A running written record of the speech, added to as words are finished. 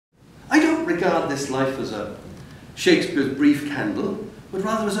regard this life as a Shakespeare's brief candle, but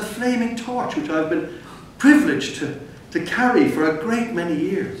rather as a flaming torch which I've been privileged to carry for a great many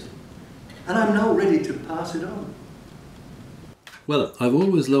years. And I'm now ready to pass it on. Well, I've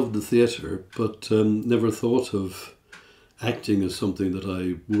always loved the theatre, but never thought of acting as something that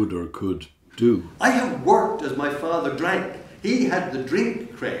I would or could do. I have worked as my father drank. He had the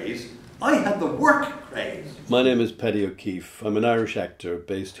drink craze, I had the work craze. My name is Paddy O'Keefe. I'm an Irish actor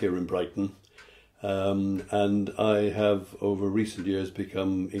based here in Brighton. And I have, over recent years,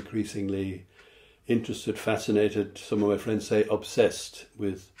 become increasingly interested, fascinated, some of my friends say obsessed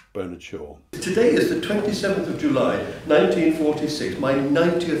with Bernard Shaw. Today is the 27th of July, 1946, my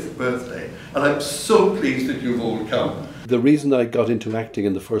 90th birthday, and I'm so pleased that you've all come. The reason I got into acting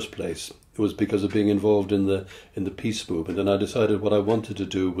in the first place was because of being involved in the peace movement, and I decided what I wanted to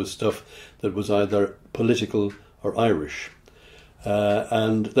do was stuff that was either political or Irish.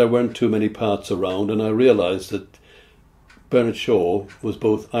 And there weren't too many parts around, and I realised that Bernard Shaw was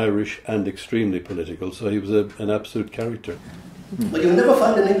both Irish and extremely political, so he was an absolute character. Well, you'll never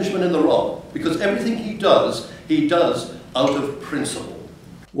find an Englishman in the wrong, because everything he does out of principle.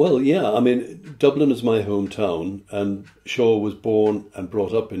 Well, yeah, I mean, Dublin is my hometown, and Shaw was born and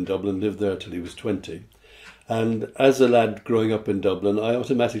brought up in Dublin, lived there till he was 20. And as a lad growing up in Dublin, I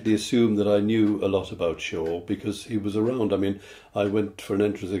automatically assumed that I knew a lot about Shaw because he was around. I mean, I went for an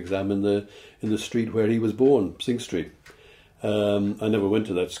entrance exam in the street where he was born, Sing Street. I never went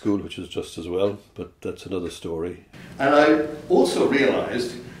to that school, which was just as well, but that's another story. And I also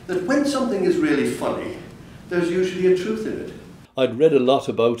realised that when something is really funny, there's usually a truth in it. I'd read a lot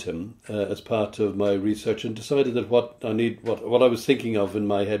about him as part of my research and decided that what I was thinking of in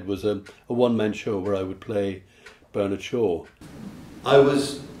my head was a one-man show where I would play Bernard Shaw. I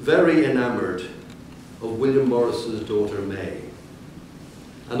was very enamoured of William Morris's daughter May,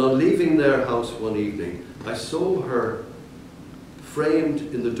 and on leaving their house one evening I saw her framed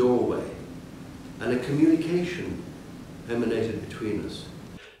in the doorway and a communication emanated between us.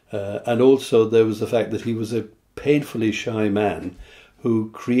 And also there was the fact that he was a painfully shy man who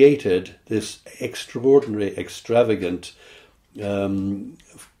created this extraordinary, extravagant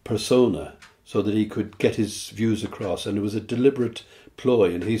persona so that he could get his views across, and it was a deliberate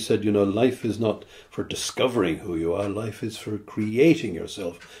ploy. And he said, you know, life is not for discovering who you are, life is for creating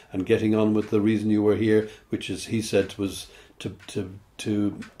yourself and getting on with the reason you were here, which, is, he said, was to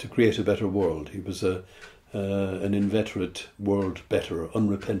create a better world. He was an inveterate world betterer,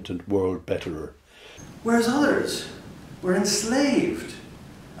 unrepentant world betterer. Whereas others were enslaved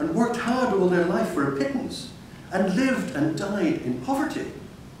and worked hard all their life for a pittance and lived and died in poverty.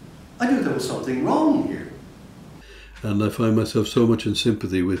 I knew there was something wrong here. And I find myself so much in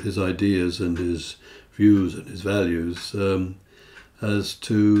sympathy with his ideas and his views and his values as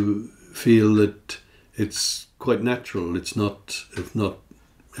to feel that it's quite natural. It's not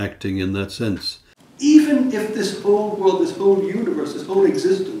acting in that sense. Even if this whole world, this whole universe, this whole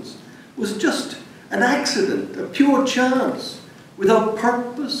existence was just an accident, a pure chance, without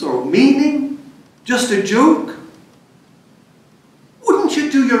purpose or meaning, just a joke, wouldn't you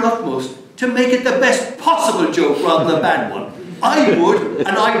do your utmost to make it the best possible joke rather than a bad one? I would,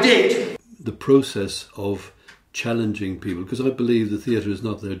 and I did. The process of challenging people, because I believe the theatre is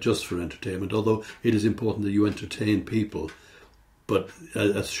not there just for entertainment, although it is important that you entertain people. But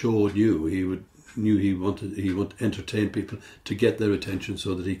as Shaw knew, he wanted to entertain people to get their attention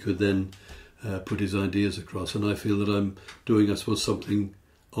so that he could then put his ideas across. And I feel that I'm doing, I suppose, something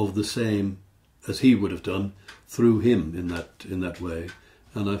of the same as he would have done through him in that way.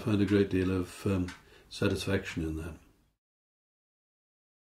 And I find a great deal of satisfaction in that.